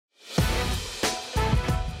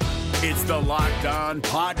It's the Locked On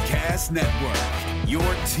Podcast Network, your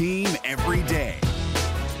team every day.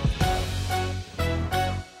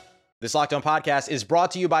 This Locked On Podcast is brought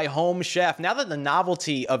to you by Home Chef. Now that the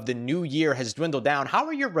novelty of the new year has dwindled down, how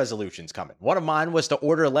are your resolutions coming? One of mine was to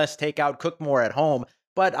order less takeout, cook more at home,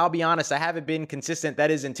 but I'll be honest, I haven't been consistent. That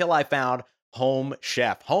is until I found Home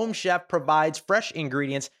Chef. Home Chef provides fresh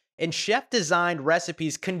ingredients and chef-designed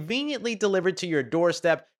recipes conveniently delivered to your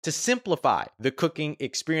doorstep to simplify the cooking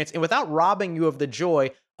experience and without robbing you of the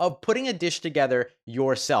joy of putting a dish together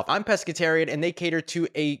yourself. I'm pescatarian and they cater to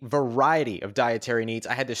a variety of dietary needs.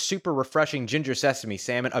 I had this super refreshing ginger sesame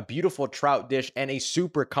salmon, a beautiful trout dish, and a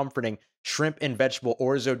super comforting shrimp and vegetable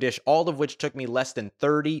orzo dish, all of which took me less than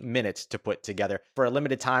 30 minutes to put together. For a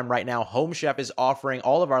limited time right now, Home Chef is offering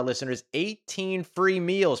all of our listeners 18 free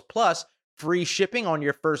meals plus free shipping on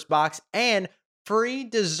your first box and free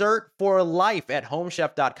dessert for life at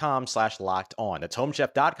homechef.com/lockedon. That's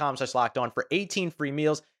homechef.com/lockedon for 18 free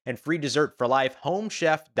meals and free dessert for life.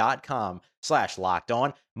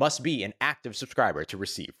 Homechef.com/lockedon. Must be an active subscriber to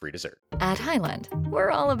receive free dessert. At Highland, we're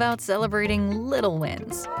all about celebrating little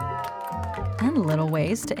wins and little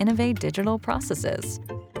ways to innovate digital processes.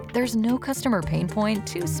 There's no customer pain point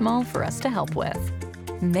too small for us to help with.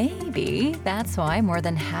 Maybe that's why more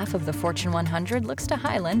than half of the Fortune 100 looks to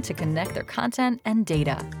Highland to connect their content and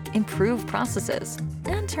data, improve processes,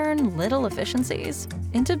 and turn little efficiencies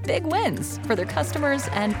into big wins for their customers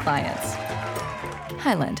and clients.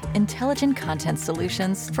 Highland, intelligent content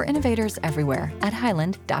solutions for innovators everywhere at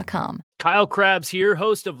highland.com. Kyle Krabs here,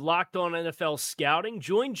 host of Locked On NFL Scouting.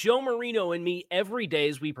 Join Joe Marino and me every day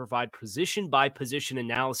as we provide position-by-position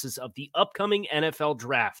analysis of the upcoming NFL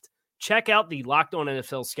Draft. Check out the Locked On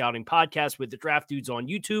NFL Scouting podcast with the Draft Dudes on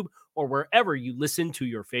YouTube or wherever you listen to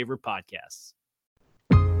your favorite podcasts.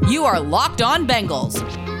 You are Locked On Bengals,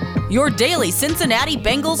 your daily Cincinnati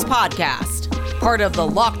Bengals podcast. Part of the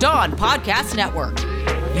Locked On Podcast Network,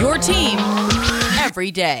 your team every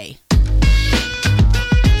day.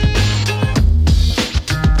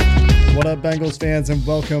 What up, Bengals fans, and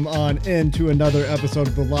welcome on into another episode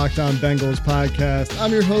of the Locked On Bengals podcast.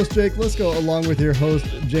 I'm your host, Jake Lisco, along with your host,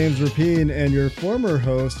 James Rapine, and your former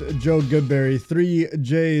host, Joe Goodberry. Three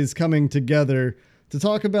J's coming together to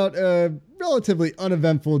talk about a relatively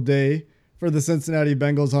uneventful day for the Cincinnati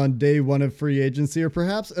Bengals on day one of free agency, or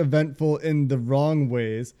perhaps eventful in the wrong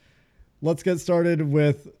ways. Let's get started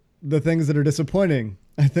with the things that are disappointing,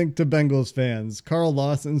 I think, to Bengals fans. Carl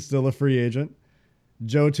Lawson's still a free agent.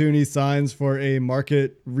 Joe Thuney signs for a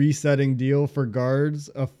market resetting deal for guards,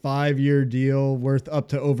 a 5-year deal worth up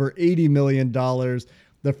to over $80 million.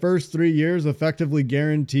 The first 3 years effectively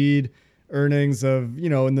guaranteed earnings of,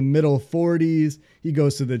 in the middle 40s. He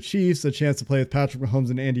goes to the Chiefs, a chance to play with Patrick Mahomes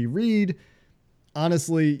and Andy Reid.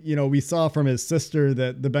 Honestly, we saw from his sister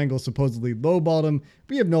that the Bengals supposedly lowballed him.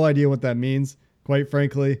 We have no idea what that means, quite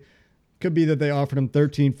frankly. Could be that they offered him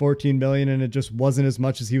 $13-14 million and it just wasn't as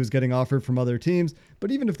much as he was getting offered from other teams.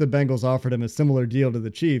 But even if the Bengals offered him a similar deal to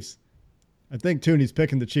the Chiefs, I think Thuney's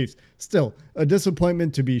picking the Chiefs. Still, a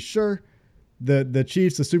disappointment to be sure. The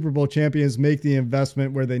Chiefs, the Super Bowl champions, make the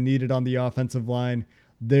investment where they need it on the offensive line.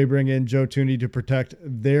 They bring in Joe Thuney to protect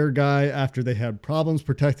their guy after they had problems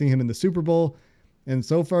protecting him in the Super Bowl. And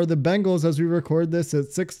so far, the Bengals, as we record this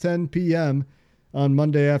at 6:10 p.m. on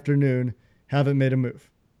Monday afternoon, haven't made a move.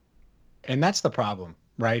 And that's the problem,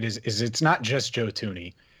 right? Is it's not just Joe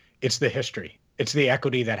Thuney. It's the history. It's the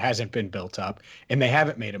equity that hasn't been built up, and they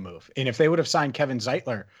haven't made a move. And if they would have signed Kevin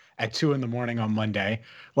Zeitler at 2 a.m. on Monday,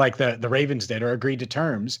 like the Ravens did, or agreed to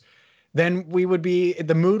terms, then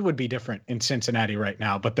the mood would be different in Cincinnati right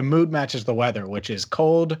now. But the mood matches the weather, which is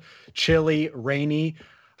cold, chilly, rainy.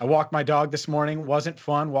 I walked my dog this morning. Wasn't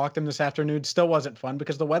fun. Walked him this afternoon. Still wasn't fun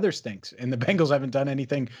because the weather stinks. And the Bengals haven't done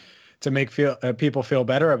anything to make people feel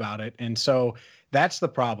better about it. And so that's the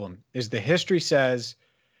problem, is the history says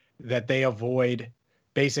that they avoid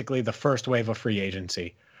basically the first wave of free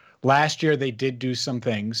agency. Last year, they did do some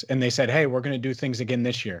things, and they said, hey, we're going to do things again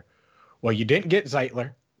this year. Well, you didn't get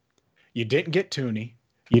Zeitler. You didn't get Thuney.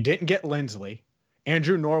 You didn't get Lindsley.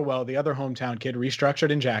 Andrew Norwell, the other hometown kid, restructured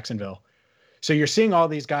in Jacksonville. So you're seeing all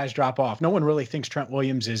these guys drop off. No one really thinks Trent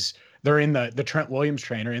Williams they're in the Trent Williams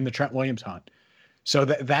train or in the Trent Williams hunt. So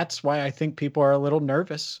that's why I think people are a little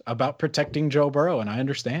nervous about protecting Joe Burrow, and I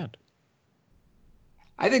understand.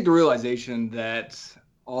 I think the realization that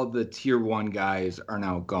all the tier one guys are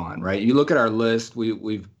now gone, right? You look at our list,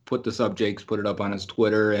 we've put this up, Jake's put it up on his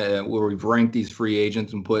Twitter, where we've ranked these free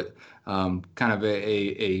agents and put kind of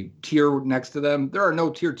a tier next to them. There are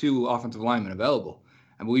no tier two offensive linemen available.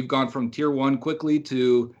 And we've gone from tier one quickly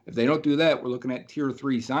to, if they don't do that, we're looking at tier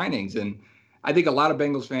three signings. And I think a lot of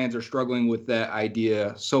Bengals fans are struggling with that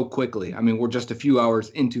idea so quickly. I mean, we're just a few hours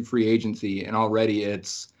into free agency, and already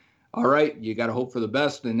it's, all right, you got to hope for the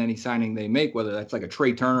best in any signing they make, whether that's like a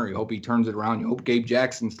Trey Turner, you hope he turns it around. You hope Gabe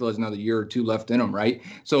Jackson still has another year or two left in him, right?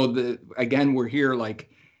 So, again, we're here like,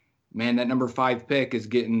 man, that number 5 pick is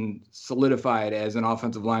getting solidified as an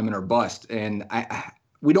offensive lineman or bust. And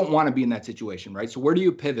we don't want to be in that situation, right? So where do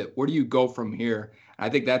you pivot? Where do you go from here? I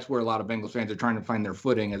think that's where a lot of Bengals fans are trying to find their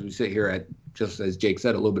footing as we sit here at, just as Jake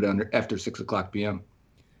said, a little bit after 6 o'clock p.m.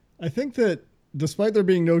 I think that despite there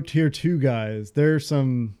being no tier 2 guys, there's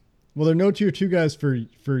some, well, there are no tier 2 guys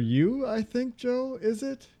for you, I think, Joe, is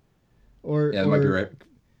it? Or, yeah, that might be right.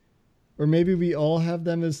 Or maybe we all have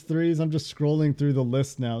them as 3s. I'm just scrolling through the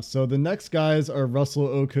list now. So the next guys are Russell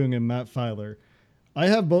Okung and Matt Filer. I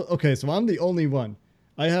have both. Okay, so I'm the only one.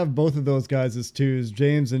 I have both of those guys as 2s.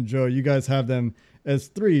 James and Joe, you guys have them as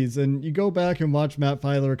 3s. And you go back and watch Matt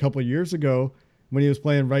Filer a couple years ago when he was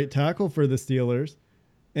playing right tackle for the Steelers,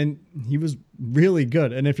 and he was really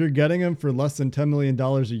good. And if you're getting him for less than $10 million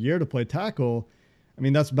a year to play tackle, I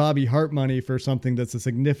mean, that's Bobby Hart money for something that's a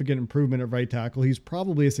significant improvement at right tackle. He's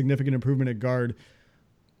probably a significant improvement at guard.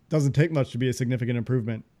 Doesn't take much to be a significant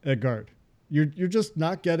improvement at guard. You're just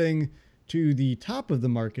not getting to the top of the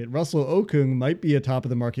market. Russell Okung might be a top of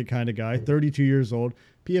the market kind of guy, 32 years old.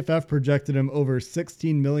 PFF projected him over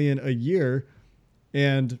 $16 million a year,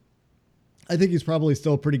 and I think he's probably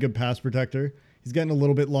still a pretty good pass protector. He's getting a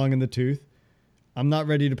little bit long in the tooth. I'm not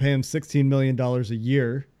ready to pay him $16 million a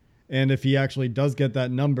year. And if he actually does get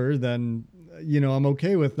that number, then, I'm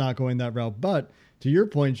okay with not going that route. But to your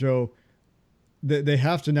point, Joe, they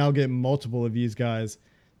have to now get multiple of these guys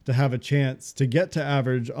to have a chance to get to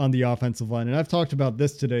average on the offensive line. And I've talked about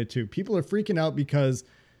this today too. People are freaking out because,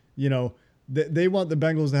 they want the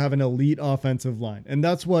Bengals to have an elite offensive line. And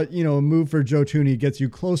that's what, a move for Joe Thuney gets you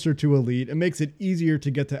closer to elite. It makes it easier to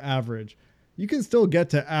get to average. You can still get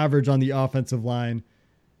to average on the offensive line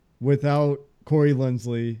without Corey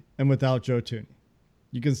Linsley and without Joe Thuney.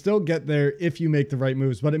 You can still get there if you make the right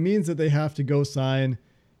moves, but it means that they have to go sign,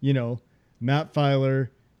 Matt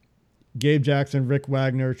Filer, Gabe Jackson, Rick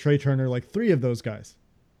Wagner, Trey Turner, like 3 of those guys.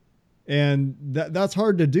 And that's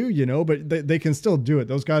hard to do, but they can still do it.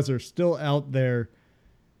 Those guys are still out there.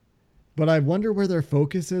 But I wonder where their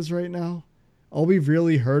focus is right now. All we've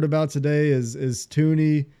really heard about today is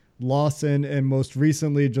Thuney, Lawson, and most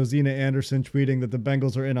recently Josina Anderson tweeting that the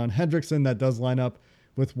Bengals are in on Hendrickson. That does line up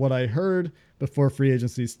with what I heard before free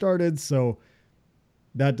agency started. So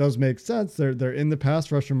that does make sense. They're in the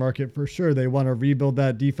pass rusher market for sure. They want to rebuild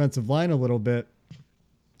that defensive line a little bit.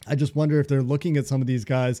 I just wonder if they're looking at some of these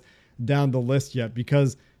guys down the list yet,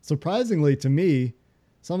 because surprisingly to me,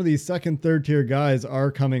 some of these second, third tier guys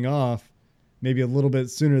are coming off maybe a little bit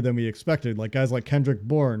sooner than we expected. Like guys like Kendrick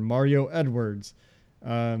Bourne, Mario Edwards,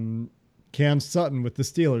 Cam Sutton with the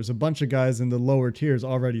Steelers, a bunch of guys in the lower tiers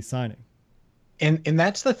already signing. And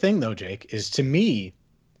that's the thing though, Jake, is to me,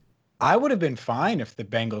 I would have been fine if the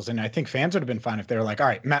Bengals, and I think fans would have been fine if they were like, all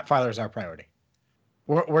right, Matt Filer is our priority.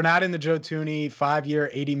 We're not in the Joe Thuney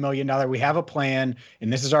 5-year, $80 million. We have a plan,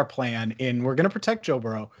 and this is our plan, and we're going to protect Joe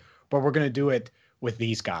Burrow, but we're going to do it with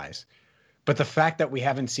these guys. But the fact that we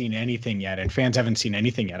haven't seen anything yet, and fans haven't seen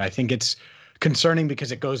anything yet, I think it's concerning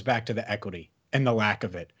because it goes back to the equity and the lack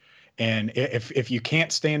of it. And if you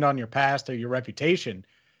can't stand on your past or your reputation,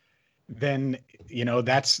 then,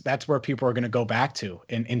 that's where people are going to go back to.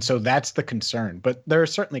 And so that's the concern. But there are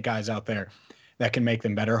certainly guys out there that can make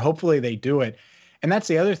them better. Hopefully they do it. And that's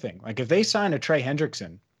the other thing. Like if they sign a Trey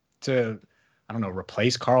Hendrickson to, I don't know,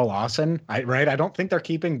 replace Carl Lawson, I don't think they're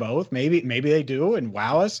keeping both. Maybe they do and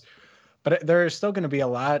wow us. But there's still going to be a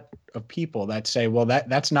lot of people that say, well,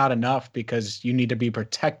 that's not enough because you need to be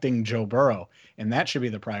protecting Joe Burrow. And that should be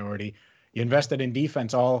the priority. You invested in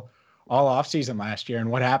defense all offseason last year.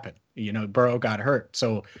 And what happened? Burrow got hurt.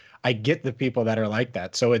 So I get the people that are like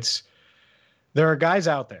that. So there are guys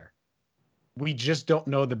out there. We just don't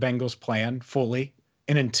know the Bengals plan fully.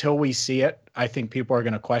 And until we see it, I think people are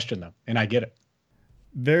going to question them. And I get it.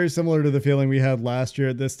 Very similar to the feeling we had last year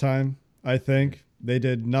at this time, I think. They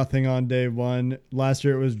did nothing on day one. Last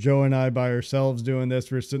year it was Joe and I by ourselves doing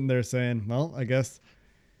this. We're sitting there saying, well, I guess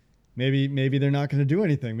maybe they're not going to do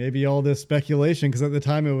anything. Maybe all this speculation, because at the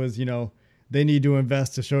time it was, they need to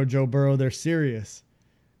invest to show Joe Burrow they're serious.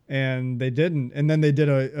 And they didn't. And then they did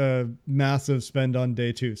a massive spend on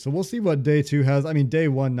day 2. So we'll see what day 2 has. I mean, day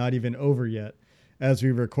 1 not even over yet as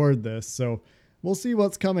we record this. So we'll see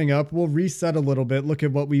what's coming up. We'll reset a little bit, look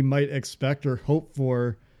at what we might expect or hope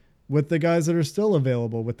for with the guys that are still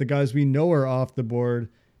available, with the guys we know are off the board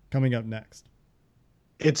coming up next.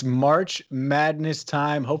 It's March Madness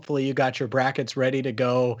time. Hopefully you got your brackets ready to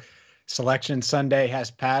go. Selection Sunday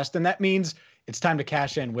has passed, and that means it's time to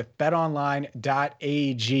cash in with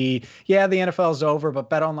betonline.ag. Yeah, the NFL is over,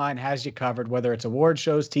 but BetOnline has you covered, whether it's award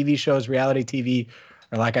shows, TV shows, reality TV,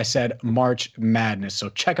 or like I said, March Madness. So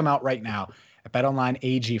check them out right now at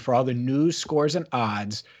BetOnline.ag for all the news, scores, and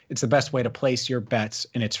odds. It's the best way to place your bets,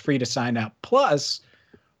 and it's free to sign up. Plus,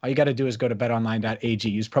 all you got to do is go to betonline.ag,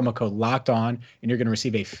 use promo code LOCKEDON, and you're going to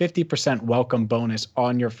receive a 50% welcome bonus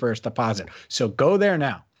on your first deposit. So go there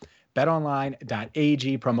now.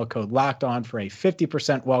 betonline.ag, promo code LOCKEDON for a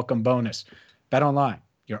 50% welcome bonus. BetOnline,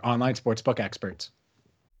 your online sportsbook experts.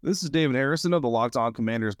 This is David Harrison of the Locked On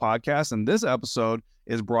Commanders podcast, and this episode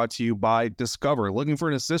is brought to you by Discover. Looking for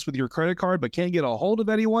an assist with your credit card but can't get a hold of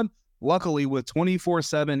anyone? Luckily, with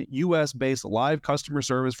 24/7 U.S.-based live customer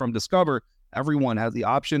service from Discover, everyone has the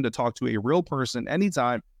option to talk to a real person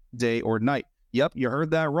anytime, day or night. Yep, you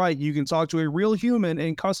heard that right. You can talk to a real human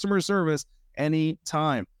in customer service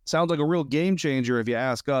anytime. Sounds like a real game changer if you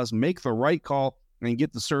ask us. Make the right call and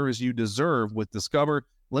get the service you deserve with Discover.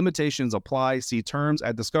 Limitations apply. See terms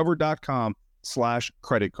at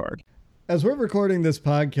discover.com/creditcard. As we're recording this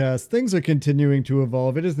podcast, things are continuing to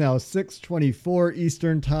evolve. It is now 6:24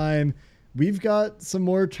 Eastern Time. We've got some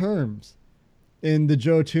more terms in the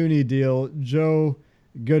Joe Thuney deal. Joe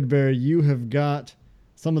Goodberry, you have got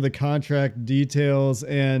some of the contract details,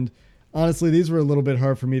 and honestly, these were a little bit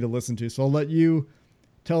hard for me to listen to. So I'll let you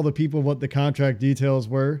tell the people what the contract details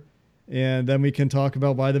were, and then we can talk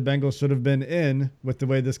about why the Bengals should have been in with the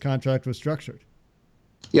way this contract was structured.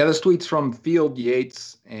 Yeah, this tweet's from Field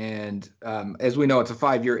Yates, and as we know, it's a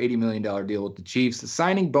 5-year, $80 million deal with the Chiefs. The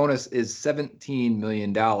signing bonus is $17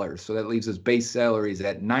 million, so that leaves his base salaries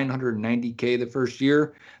at $990K the first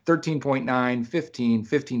year, 13.9, 15,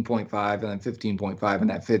 15.5, and then 15.5 in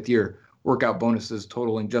that fifth year. Workout bonuses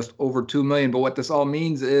totaling just over $2 million. But what this all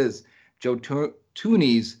means is Joe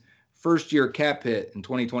Thuney's first-year cap hit in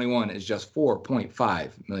 2021 is just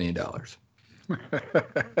 $4.5 million.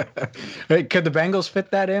 Could the Bengals fit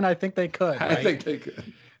that in? I think they could. Right? I think they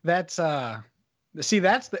could. That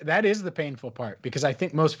is the painful part, because I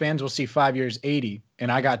think most fans will see 5 years, 80, and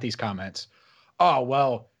I got these comments. Oh,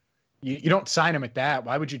 well, you don't sign him at that.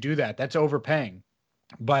 Why would you do that? That's overpaying.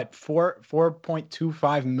 But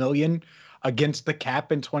 $4.25 million against the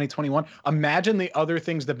cap in 2021. Imagine the other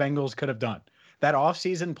things the Bengals could have done. That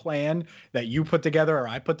offseason plan that you put together or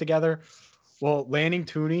I put together. Well, landing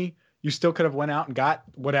Thuney, you still could have went out and got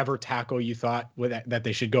whatever tackle you thought that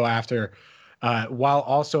they should go after, while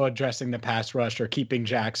also addressing the pass rush or keeping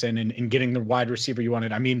Jackson and getting the wide receiver you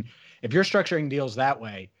wanted. I mean, if you're structuring deals that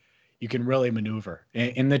way, you can really maneuver.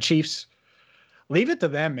 And the Chiefs, leave it to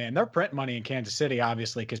them, man. They're print money in Kansas City,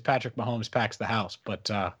 obviously, because Patrick Mahomes packs the house. But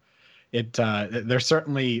they're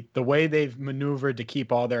certainly, the way they've maneuvered to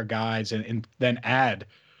keep all their guys and then add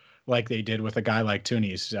like they did with a guy like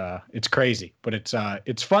Thuney's, it's crazy. But it's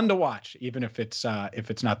fun to watch, even if it's not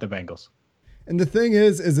the Bengals. And the thing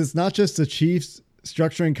is it's not just the Chiefs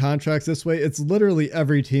structuring contracts this way. It's literally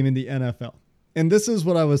every team in the NFL. And this is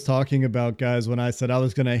what I was talking about, guys, when I said I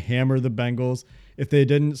was going to hammer the Bengals if they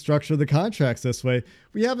didn't structure the contracts this way.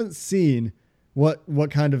 We haven't seen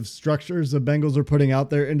what kind of structures the Bengals are putting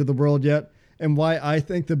out there into the world yet. And why I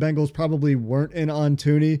think the Bengals probably weren't in on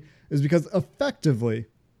Thuney is because effectively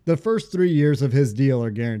the first 3 years of his deal are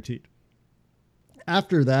guaranteed.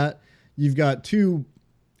 After that, you've got 2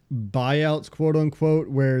 buyouts, quote unquote,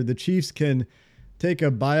 where the Chiefs can take a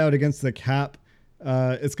buyout against the cap.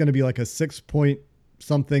 It's going to be like a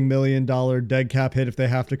 $6-point-something million dead cap hit if they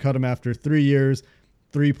have to cut him after 3 years,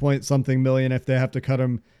 $3-point-something million if they have to cut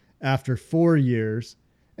him after 4 years.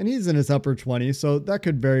 And he's in his upper 20s, so that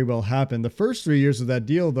could very well happen. The first 3 years of that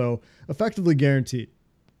deal, though, effectively guaranteed.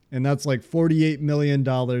 And that's like $48 million.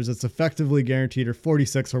 It's effectively guaranteed, or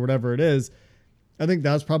 46 or whatever it is. I think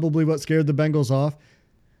that's probably what scared the Bengals off.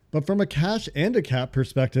 But from a cash and a cap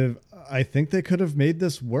perspective, I think they could have made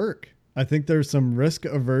this work. I think there's some risk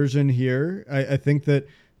aversion here. I think that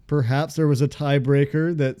perhaps there was a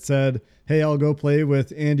tiebreaker that said, hey, I'll go play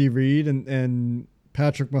with Andy Reid and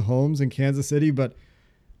Patrick Mahomes in Kansas City. But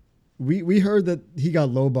we heard that he got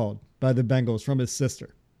lowballed by the Bengals from his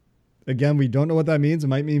sister. Again, we don't know what that means. It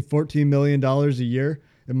might mean $14 million a year.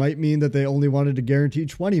 It might mean that they only wanted to guarantee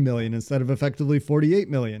 $20 million instead of effectively $48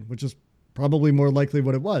 million, which is probably more likely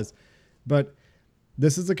what it was. But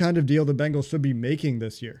this is the kind of deal the Bengals should be making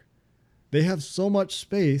this year. They have so much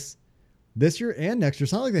space this year and next year.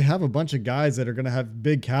 It's not like they have a bunch of guys that are going to have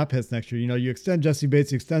big cap hits next year. You know, you extend Jesse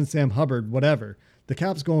Bates, you extend Sam Hubbard, whatever. The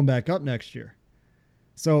cap's going back up next year.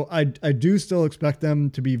 So I do still expect them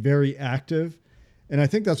to be very active And I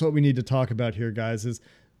think that's what we need to talk about here, guys, is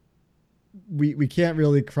we can't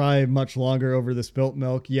really cry much longer over the spilt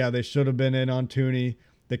milk. Yeah, they should have been in on Tooney.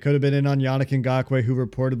 They could have been in on Yannick Ngakoue, who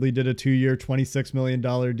reportedly did a 2-year, $26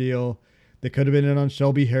 million deal. They could have been in on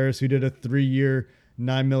Shelby Harris, who did a 3-year,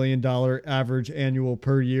 $9 million average annual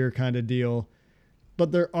per year kind of deal.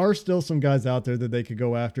 But there are still some guys out there that they could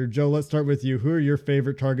go after. Joe, let's start with you. Who are your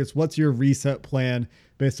favorite targets? What's your reset plan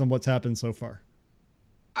based on what's happened so far?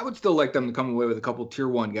 I would still like them to come away with a couple tier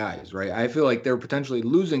 1 guys, right? I feel like they're potentially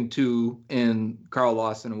losing 2 in Carl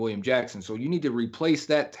Lawson and William Jackson. So you need to replace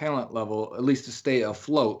that talent level, at least to stay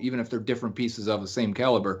afloat, even if they're different pieces of the same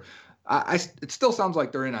caliber. It still sounds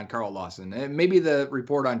like they're in on Carl Lawson. And maybe the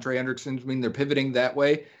report on Trey Hendrickson's mean they're pivoting that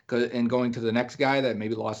way and going to the next guy, that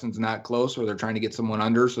maybe Lawson's not close, or they're trying to get someone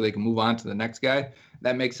under so they can move on to the next guy.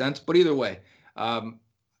 That makes sense. But either way,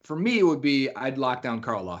 for me, it would be I'd lock down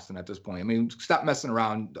Carl Lawson at this point. I mean, stop messing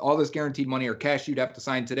around. All this guaranteed money or cash you'd have to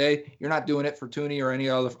sign today, you're not doing it for Tooney or any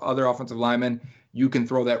other offensive lineman. You can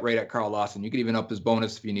throw that right at Carl Lawson. You could even up his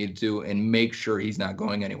bonus if you needed to and make sure he's not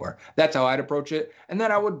going anywhere. That's how I'd approach it. And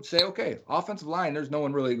then I would say, okay, offensive line, there's no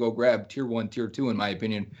one really to go grab tier 1, tier 2, in my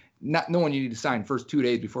opinion. No one you need to sign first 2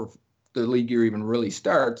 days before the league year even really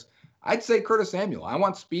starts. I'd say Curtis Samuel. I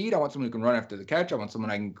want speed. I want someone who can run after the catch. I want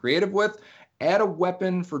someone I can be creative with. Add a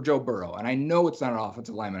weapon for Joe Burrow. And I know it's not an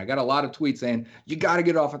offensive lineman. I got a lot of tweets saying, you got to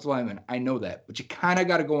get an offensive lineman. I know that. But you kind of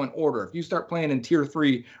got to go in order. If you start playing in tier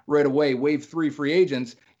 3 right away, wave 3 free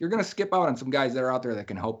agents, you're going to skip out on some guys that are out there that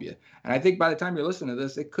can help you. And I think by the time you're listening to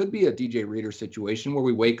this, it could be a DJ Reader situation where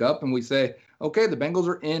we wake up and we say, okay, the Bengals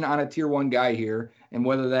are in on a tier 1 guy here. And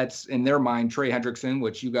whether that's in their mind, Trey Hendrickson,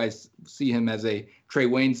 which you guys see him as a Trey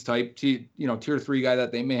Waynes type, tier 3 guy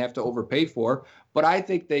that they may have to overpay for. But I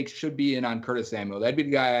think they should be in on Curtis Samuel. That'd be the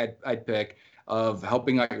guy I'd pick of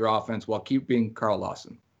helping out your offense while keeping Carl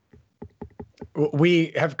Lawson.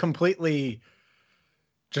 We have completely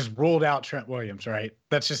just ruled out Trent Williams, right?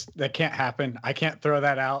 That can't happen. I can't throw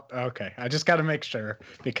that out. Okay. I just got to make sure,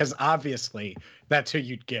 because obviously that's who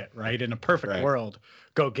you'd get, right? In a perfect world,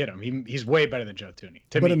 go get him. He's way better than Joe Tooney.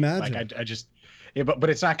 But imagine. But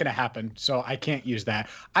it's not going to happen. So I can't use that.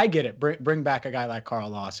 I get it. Bring back a guy like Carl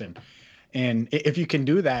Lawson. And if you can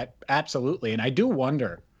do that, absolutely. And I do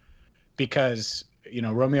wonder, because,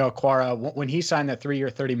 Romeo Okwara, when he signed that 3-year,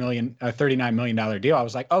 $39 million deal, I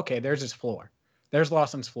was like, okay, there's his floor. There's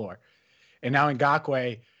Lawson's floor. And now in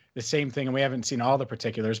Ngakoue, the same thing. And we haven't seen all the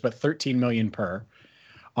particulars, but $13 million per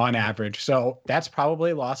on average. So that's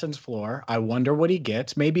probably Lawson's floor. I wonder what he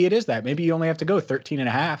gets. Maybe it is that. Maybe you only have to go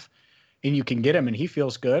 13.5 and you can get him and he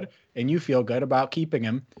feels good and you feel good about keeping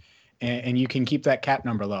him. And you can keep that cap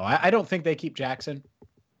number low. I don't think they keep Jackson.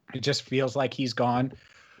 It just feels like he's gone.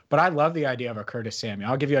 But I love the idea of a Curtis Samuel.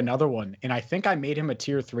 I'll give you another one. And I think I made him a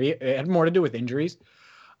tier 3. It had more to do with injuries.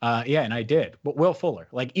 And I did. But Will Fuller,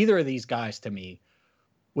 like either of these guys to me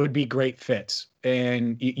would be great fits.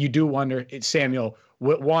 And you do wonder, Samuel,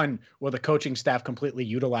 one, will the coaching staff completely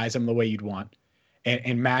utilize him the way you'd want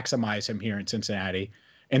and maximize him here in Cincinnati?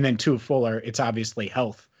 And then 2, Fuller, it's obviously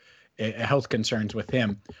health concerns with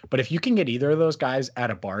him. But if you can get either of those guys at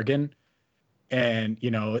a bargain, and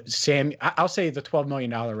I'll say the $12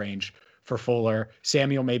 million range for Fuller,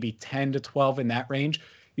 Samuel maybe 10 to 12 in that range,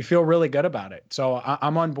 you feel really good about it. So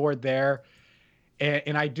I'm on board there.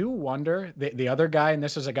 And I do wonder, the other guy, and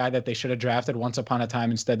this is a guy that they should have drafted once upon a time,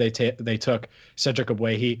 instead they took Cedric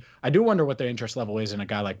Ogbuehi. I do wonder what their interest level is in a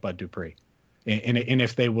guy like Bud Dupree, and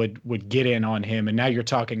if they would get in on him. And now you're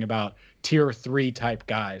talking about tier 3 type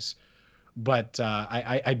guys. But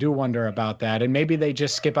I do wonder about that, and maybe they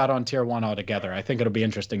just skip out on tier 1 altogether. I think it'll be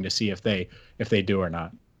interesting to see if they do or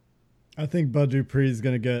not. I think Bud Dupree is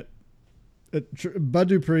going to get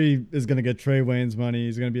Trey Waynes money.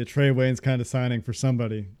 He's going to be a Trey Waynes kind of signing for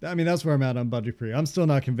somebody. I mean, that's where I'm at on Bud Dupree. I'm still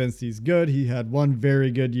not convinced he's good. He had one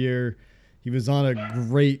very good year. He was on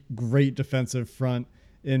a great defensive front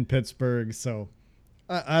in Pittsburgh. So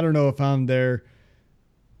I don't know if I'm there.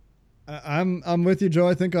 I'm with you, Joe.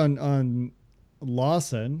 I think on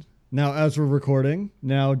Lawson. Now, as we're recording,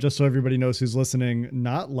 just so everybody knows who's listening,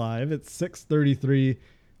 not live, it's 6:33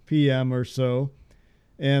 p.m. or so.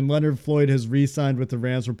 And Leonard Floyd has re-signed with the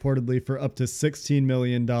Rams reportedly for up to $16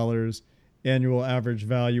 million annual average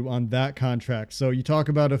value on that contract. So you talk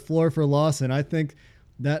about a floor for Lawson. I think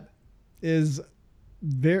that is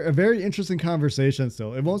a very interesting conversation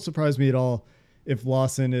still. It won't surprise me at all if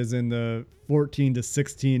Lawson is in the $14 to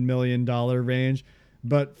 $16 million range.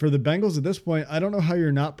 But for the Bengals at this point, I don't know how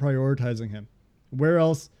you're not prioritizing him. Where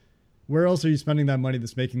else are you spending that money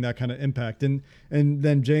that's making that kind of impact? And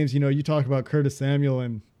then James, you talk about Curtis Samuel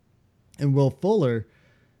and Will Fuller.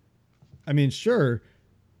 I mean, sure,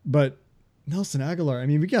 but Nelson Aguilar, I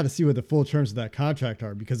mean, we got to see what the full terms of that contract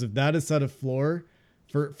are, because if that is set a floor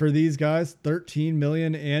for these guys, $13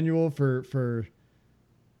 million annual for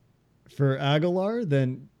Aguilar,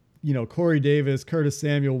 then, you know, Corey Davis, Curtis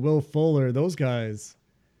Samuel, Will Fuller, those guys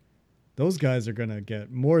are going to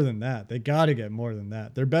get more than that. They got to get more than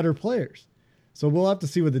that. They're better players. So we'll have to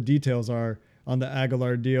see what the details are on the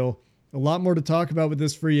Aguilar deal. A lot more to talk about with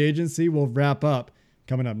this free agency. We'll wrap up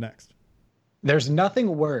coming up next. There's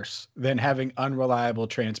nothing worse than having unreliable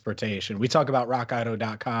transportation. We talk about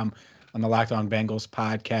rockauto.com on the Locked On Bengals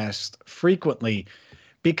podcast frequently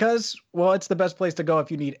because, well, it's the best place to go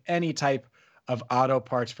if you need any type of auto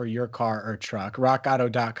parts for your car or truck.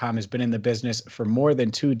 rockauto.com has been in the business for more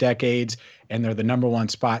than 2 decades, and they're the number one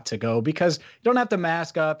spot to go because you don't have to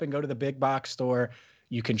mask up and go to the big box store.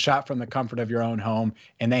 You can shop from the comfort of your own home,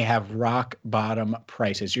 and they have rock bottom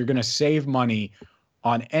prices. You're going to save money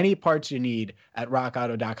on any parts you need at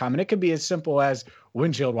rockauto.com. And it could be as simple as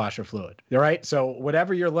windshield washer fluid, all right? So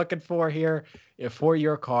whatever you're looking for here for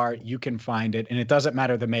your car, you can find it. And it doesn't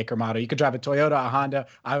matter the make or model. You could drive a Toyota, a Honda,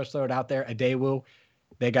 I always throw it out there, a Daewoo.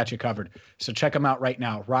 They got you covered. So check them out right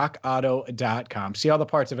now, rockauto.com. See all the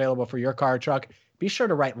parts available for your car or truck. Be sure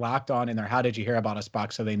to write Locked On in their How Did You Hear About Us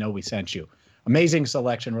box so they know we sent you. Amazing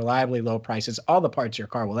selection, reliably low prices, all the parts your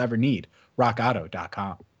car will ever need,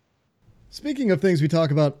 rockauto.com. Speaking of things we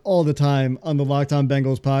talk about all the time on the Locked On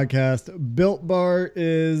Bengals podcast, Built Bar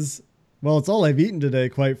is, well, it's all I've eaten today,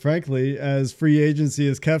 quite frankly, as free agency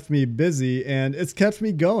has kept me busy and it's kept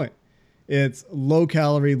me going. It's low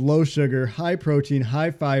calorie, low sugar, high protein,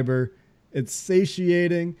 high fiber. It's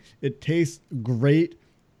satiating. It tastes great.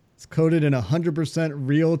 It's coated in 100%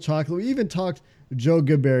 real chocolate. We even talked Joe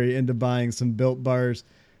Goodberry into buying some Built Bars.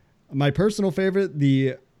 My personal favorite,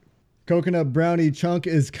 the Coconut Brownie Chunk,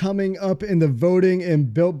 is coming up in the voting in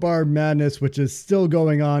Built Bar Madness, which is still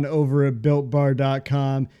going on over at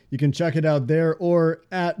BuiltBar.com. You can check it out there or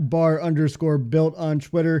at bar_built on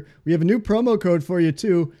Twitter. We have a new promo code for you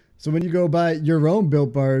too. So when you go buy your own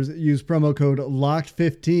Built Bars, use promo code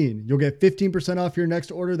LOCKED15. You'll get 15% off your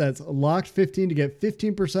next order. That's LOCKED15 to get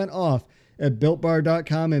 15% off at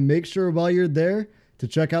BuiltBar.com. And make sure while you're there to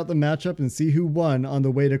check out the matchup and see who won on the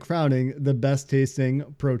way to crowning the best tasting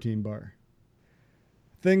protein bar.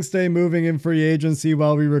 Things stay moving in free agency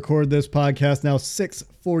while we record this podcast. Now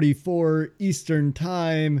 6:44 Eastern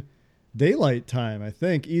time, daylight time, I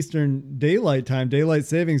think. Eastern daylight time, daylight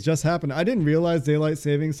savings just happened. I didn't realize daylight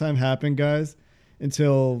savings time happened, guys,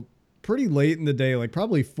 until pretty late in the day, like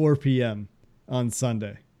probably 4 p.m. on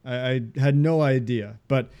Sunday. I had no idea,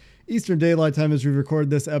 but Eastern Daylight Time as we record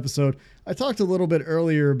this episode. I talked a little bit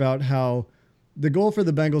earlier about how the goal for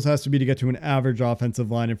the Bengals has to be to get to an average offensive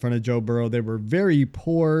line in front of Joe Burrow. They were very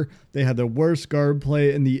poor. They had the worst guard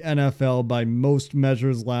play in the NFL by most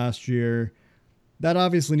measures last year. That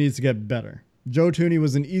obviously needs to get better. Joe Thuney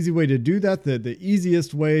was an easy way to do that, the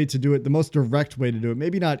easiest way to do it, the most direct way to do it.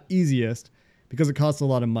 Maybe not easiest because it costs a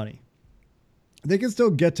lot of money. They can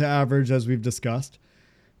still get to average as we've discussed.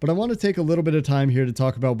 But I want to take a little bit of time here to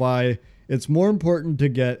talk about why it's more important to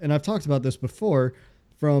get, and I've talked about this before,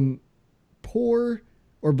 from poor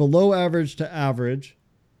or below average to average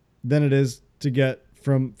than it is to get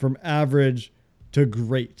from average to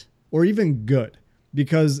great or even good,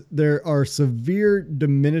 because there are severe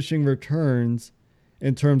diminishing returns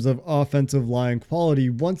in terms of offensive line quality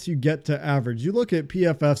once you get to average. You look at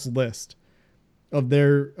PFF's list of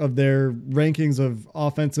their rankings of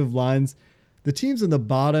offensive lines. The teams in the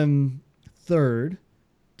bottom third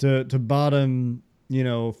to bottom,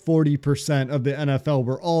 40% of the NFL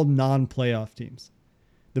were all non-playoff teams.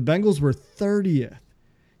 The Bengals were 30th.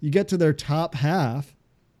 You get to their top half,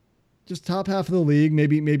 just top half of the league,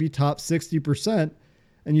 maybe top 60%,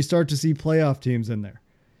 and you start to see playoff teams in there.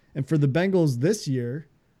 And for the Bengals this year,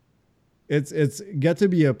 it's get to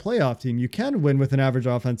be a playoff team. You can win with an average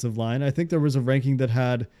offensive line. I think there was a ranking that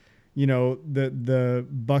had, the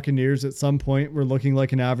Buccaneers at some point were looking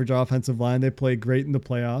like an average offensive line. They played great in the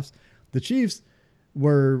playoffs. The Chiefs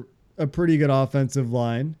were a pretty good offensive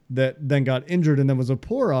line that then got injured and then was a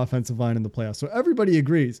poor offensive line in the playoffs. So everybody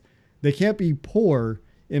agrees they can't be poor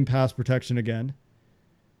in pass protection again.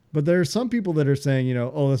 But there are some people that are saying,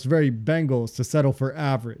 it's very Bengals to settle for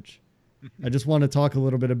average. I just want to talk a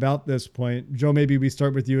little bit about this point. Joe, maybe we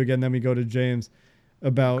start with you again, then we go to James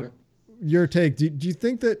about your take. Do you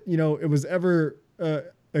think that, it was ever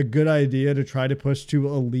a good idea to try to push to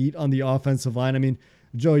elite on the offensive line? I mean,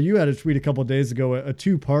 Joe, you had a tweet a couple of days ago, a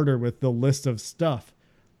two-parter with the list of stuff,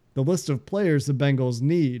 the list of players the Bengals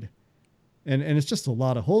need. And it's just a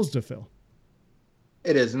lot of holes to fill.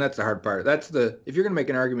 It is, and that's the hard part. If you're going to make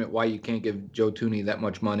an argument why you can't give Joe Thuney that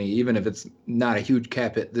much money, even if it's not a huge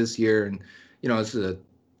cap hit this year, and this is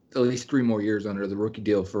at least 3 more years under the rookie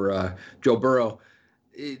deal for Joe Burrow.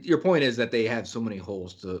 Your point is that they have so many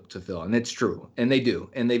holes to fill, and it's true, and they do,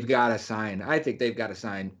 and they've got to sign. I think they've got to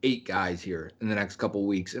sign 8 guys here in the next couple of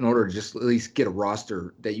weeks in order to just at least get a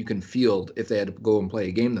roster that you can field if they had to go and play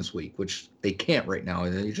a game this week, which they can't right now.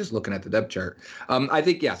 And you're just looking at the depth chart. I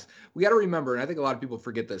think yes, we got to remember, and I think a lot of people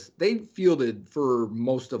forget this. They fielded for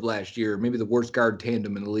most of last year maybe the worst guard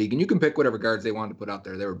tandem in the league, and you can pick whatever guards they wanted to put out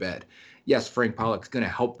there. They were bad. Yes, Frank Pollock's going to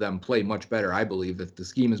help them play much better, I believe. If the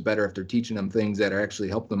scheme is better, if they're teaching them things that are actually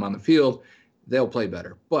help them on the field, they'll play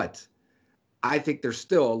better. But I think they're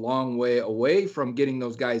still a long way away from getting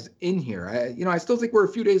those guys in here. I still think we're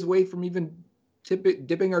a few days away from even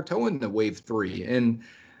dipping our toe in the wave 3. And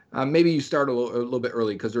maybe you start a little bit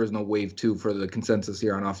early because there is no wave 2 for the consensus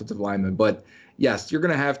here on offensive linemen. But yes, you're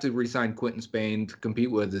going to have to re-sign Quentin Spain to compete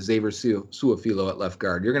with Xavier Suafilo at left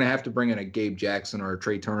guard. You're going to have to bring in a Gabe Jackson or a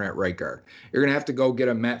Trey Turner at right guard. You're going to have to go get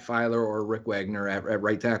a Matt Filer or a Rick Wagner at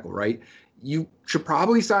right tackle, right? You should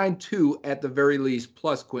probably sign 2 at the very least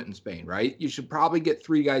plus Quentin Spain, right? You should probably get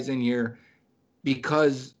 3 guys in here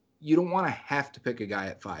because you don't want to have to pick a guy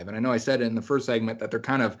at 5. And I know I said in the first segment that they're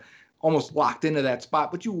kind of almost locked into that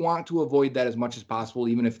spot, but you want to avoid that as much as possible,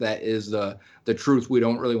 even if that is the truth we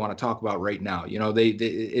don't really want to talk about right now.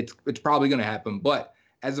 It's probably going to happen, but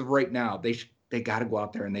as of right now, they got to go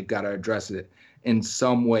out there and they've got to address it in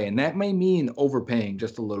some way, and that may mean overpaying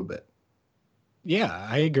just a little bit. Yeah,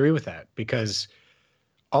 I agree with that because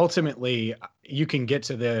ultimately you can get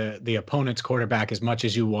to the opponent's quarterback as much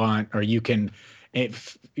as you want, or you can,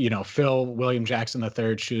 fill William Jackson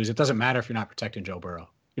III's shoes. It doesn't matter if you're not protecting Joe Burrow.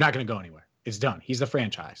 You're not going to go anywhere. It's done. He's the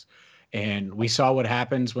franchise. And we saw what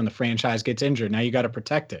happens when the franchise gets injured. Now you got to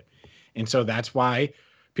protect it. And so that's why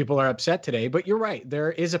people are upset today. But you're right.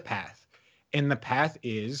 There is a path. And the path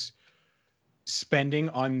is spending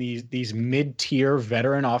on these mid-tier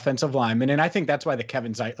veteran offensive linemen. And I think that's why the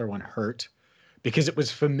Kevin Zeitler one hurt, because it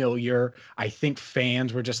was familiar. I think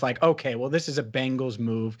fans were just like, okay, well, this is a Bengals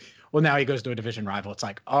move. Well, now he goes to a division rival. It's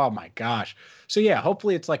like, oh my gosh. So yeah,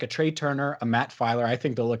 hopefully it's like a Trey Turner, a Matt Filer. I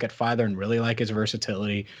think they'll look at Filer and really like his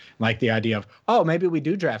versatility, like the idea of, oh, maybe we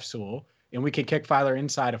do draft Sewell and we can kick Filer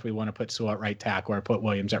inside if we want to put Sewell at right tackle or put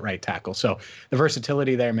Williams at right tackle. So the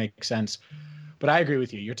versatility there makes sense. But I agree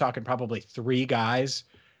with you. You're talking probably 3 guys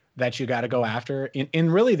that you got to go after.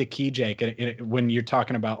 And really the key, Jake, when you're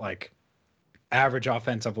talking about like average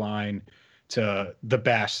offensive line to the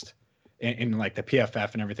best in like the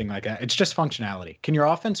PFF and everything like that, it's just functionality. Can your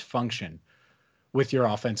offense function with your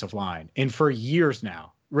offensive line? And for years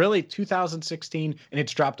now, really 2016, and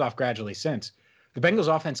it's dropped off gradually since, the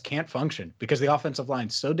Bengals offense can't function because the offensive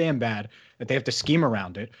line's so damn bad that they have to scheme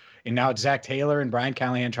around it. And now it's Zach Taylor and Brian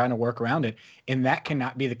Callahan trying to work around it. And that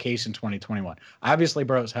cannot be the case in 2021. Obviously,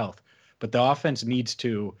 Burrow's health, but the offense needs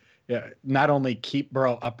to not only keep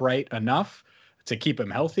Burrow upright enough to keep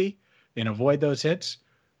him healthy and avoid those hits,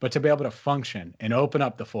 but to be able to function and open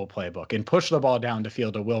up the full playbook and push the ball down the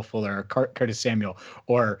field to Will Fuller or Curtis Samuel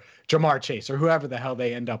or Jamar Chase or whoever the hell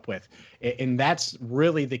they end up with. And that's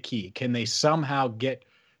really the key. Can they somehow get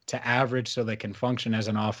to average so they can function as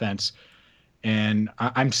an offense? And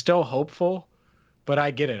I'm still hopeful, but I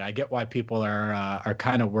get it. I get why people are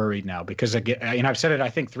kind of worried now because I've said it, I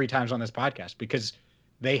think 3 times on this podcast, because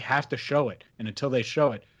they have to show it. And until they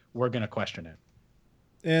show it, we're going to question it.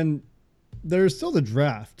 And there's still the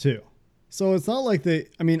draft too. So it's not like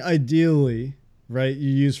ideally, right, you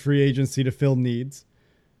use free agency to fill needs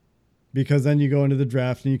because then you go into the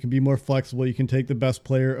draft and you can be more flexible. You can take the best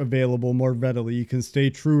player available more readily. You can stay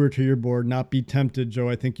truer to your board, not be tempted, Joe.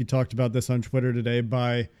 I think you talked about this on Twitter today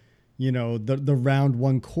by, the round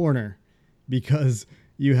 1 corner because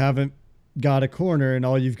you haven't got a corner and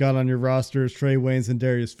all you've got on your roster is Trey Waynes and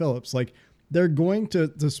Darius Phillips. Like, they're going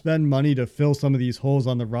to spend money to fill some of these holes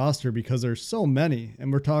on the roster because there's so many.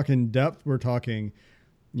 And we're talking depth. We're talking,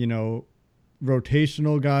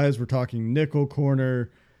 rotational guys. We're talking nickel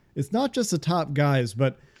corner. It's not just the top guys,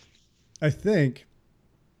 but I think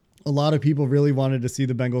a lot of people really wanted to see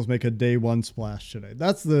the Bengals make a day 1 splash today.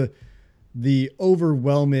 That's the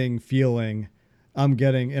overwhelming feeling I'm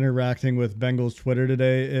getting interacting with Bengals Twitter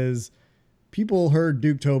today is people heard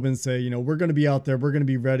Duke Tobin say, we're going to be out there. We're going to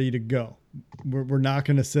be ready to go. We're not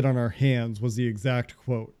going to sit on our hands was the exact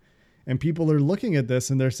quote. And people are looking at this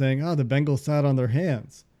and they're saying, the Bengals sat on their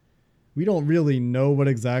hands. We don't really know what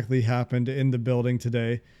exactly happened in the building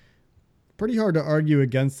today. Pretty hard to argue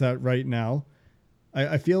against that right now.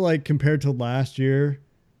 I feel like compared to last year,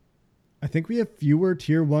 I think we have fewer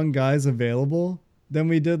tier 1 guys available than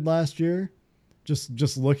we did last year.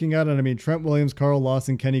 Just looking at it, I mean, Trent Williams, Carl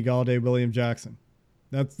Lawson, Kenny Galladay, William Jackson.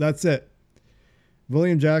 That's it.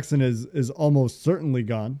 William Jackson is almost certainly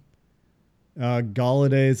gone.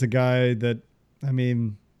 Galladay is a guy that, I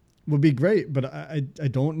mean, would be great, but I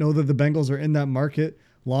don't know that the Bengals are in that market.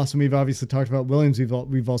 Lawson, we've obviously talked about. Williams,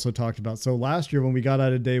 we've also talked about. So last year when we got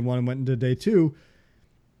out of day one and went into day two,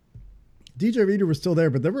 DJ Reader was still there,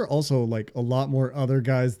 but there were also like a lot more other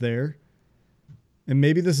guys there. And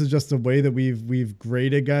maybe this is just the way that we've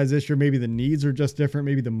graded guys this year. Maybe the needs are just different.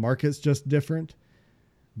 Maybe the market's just different.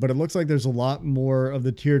 But it looks like there's a lot more of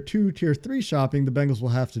the tier 2, tier 3 shopping the Bengals will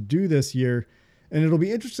have to do this year. And it'll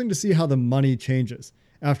be interesting to see how the money changes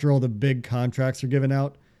after all the big contracts are given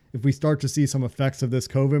out. If we start to see some effects of this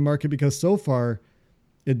COVID market, because so far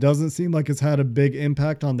it doesn't seem like it's had a big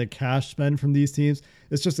impact on the cash spend from these teams.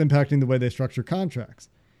 It's just impacting the way they structure contracts.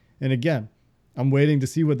 And again, I'm waiting to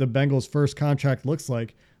see what the Bengals' first contract looks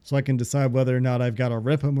like so I can decide whether or not I've got to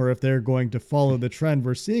rip them or if they're going to follow the trend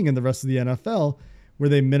we're seeing in the rest of the NFL where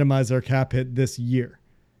they minimize their cap hit this year.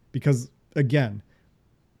 Because again,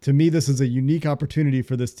 to me, this is a unique opportunity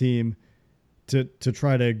for this team to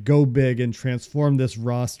try to go big and transform this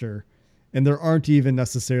roster. And there aren't even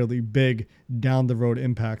necessarily big down the road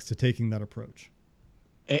impacts to taking that approach.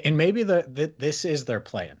 And maybe this is their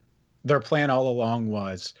plan. Their plan all along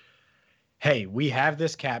was, hey, we have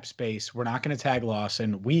this cap space. We're not going to tag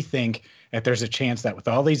Lawson. We think that there's a chance that with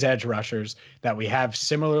all these edge rushers that we have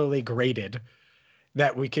similarly graded,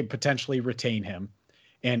 that we could potentially retain him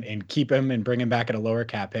and keep him and bring him back at a lower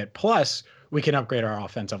cap hit. Plus, we can upgrade our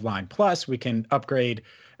offensive line. Plus, we can upgrade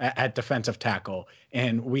at defensive tackle.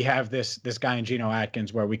 And we have this guy in Geno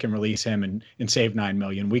Atkins where we can release him and save $9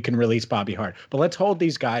 million. We can release Bobby Hart. But let's hold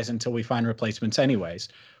these guys until we find replacements anyways,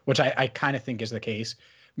 which I kind of think is the case.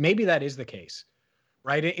 Maybe that is the case,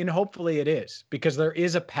 right? And hopefully it is, because there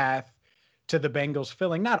is a path to the Bengals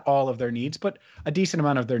filling not all of their needs, but a decent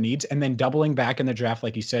amount of their needs, and then doubling back in the draft,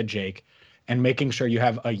 like you said, Jake, and making sure you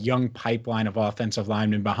have a young pipeline of offensive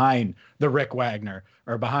linemen behind the Rick Wagner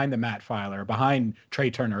or behind the Matt Filer or behind Trey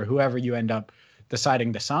Turner or whoever you end up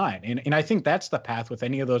deciding to sign. And I think that's the path with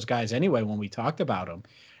any of those guys anyway, when we talked about them,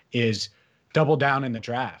 is double down in the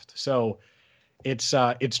draft. So it's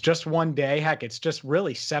just one day. Heck, it's just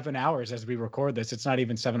really 7 hours as we record this. It's not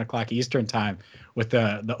even 7 o'clock Eastern time with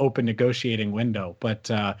the open negotiating window. But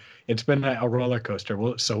it's been a roller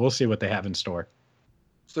coaster. So we'll see what they have in store.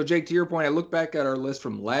 So, Jake, to your point, I look back at our list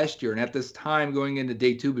from last year, and at this time going into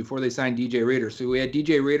day two before they signed DJ Rader. So we had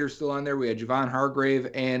DJ Rader still on there. We had Javon Hargrave,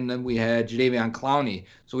 and then we had Jadeveon Clowney.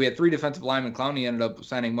 So we had three defensive linemen. Clowney ended up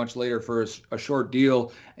signing much later for a short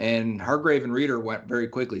deal, and Hargrave and Reader went very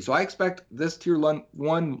quickly. So I expect this tier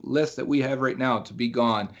one list that we have right now to be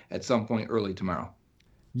gone at some point early tomorrow.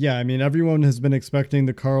 Yeah, I mean, everyone has been expecting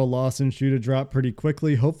the Carl Lawson shoe to drop pretty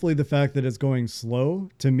quickly. Hopefully the fact that it's going slow,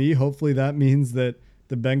 to me, hopefully that means that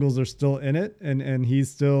the Bengals are still in it and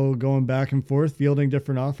he's still going back and forth, fielding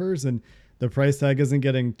different offers, and the price tag isn't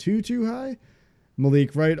getting too high.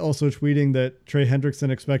 Malik Wright also tweeting that Trey Hendrickson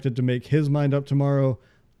expected to make his mind up tomorrow.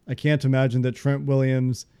 I can't imagine that Trent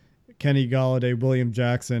Williams, Kenny Galladay, William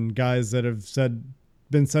Jackson, guys that have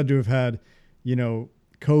been said to have had,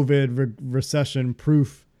 COVID recession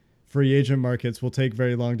proof free agent markets will take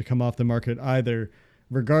very long to come off the market either.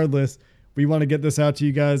 Regardless, we want to get this out to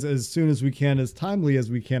you guys as soon as we can, as timely as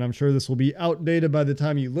we can. I'm sure this will be outdated by the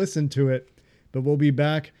time you listen to it, but we'll be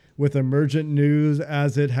back with emergent news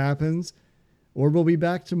as it happens, or we'll be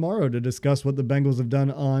back tomorrow to discuss what the Bengals have done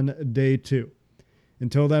on day 2.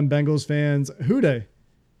 Until then, Bengals fans, hooday,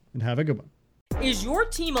 and have a good one. Is your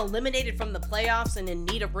team eliminated from the playoffs and in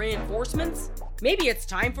need of reinforcements? Maybe it's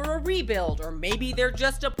time for a rebuild, or maybe they're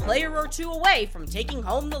just a player or two away from taking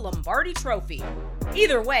home the Lombardi Trophy.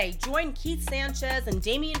 Either way, join Keith Sanchez and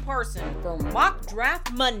Damian Parson for Mock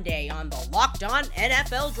Draft Monday on the Locked On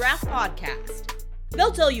NFL Draft Podcast.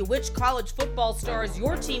 They'll tell you which college football stars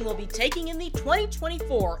your team will be taking in the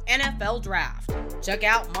 2024 NFL Draft. Check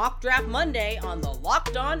out Mock Draft Monday on the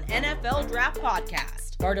Locked On NFL Draft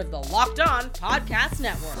Podcast, part of the Locked On Podcast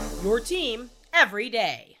Network, your team every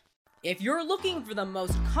day. If you're looking for the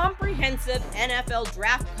most comprehensive NFL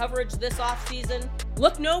draft coverage this offseason,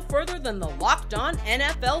 look no further than the Locked On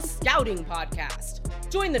NFL Scouting Podcast.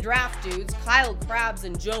 Join the draft dudes, Kyle Krabs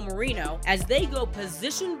and Joe Marino, as they go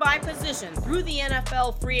position by position through the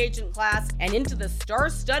NFL free agent class and into the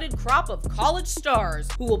star-studded crop of college stars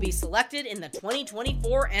who will be selected in the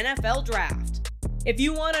 2024 NFL Draft. If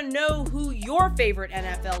you want to know who your favorite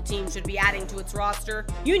NFL team should be adding to its roster,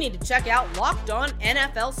 you need to check out Locked On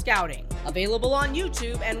NFL Scouting, available on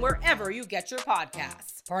YouTube and wherever you get your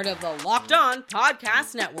podcasts. Part of the Locked On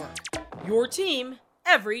Podcast Network, your team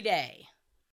every day.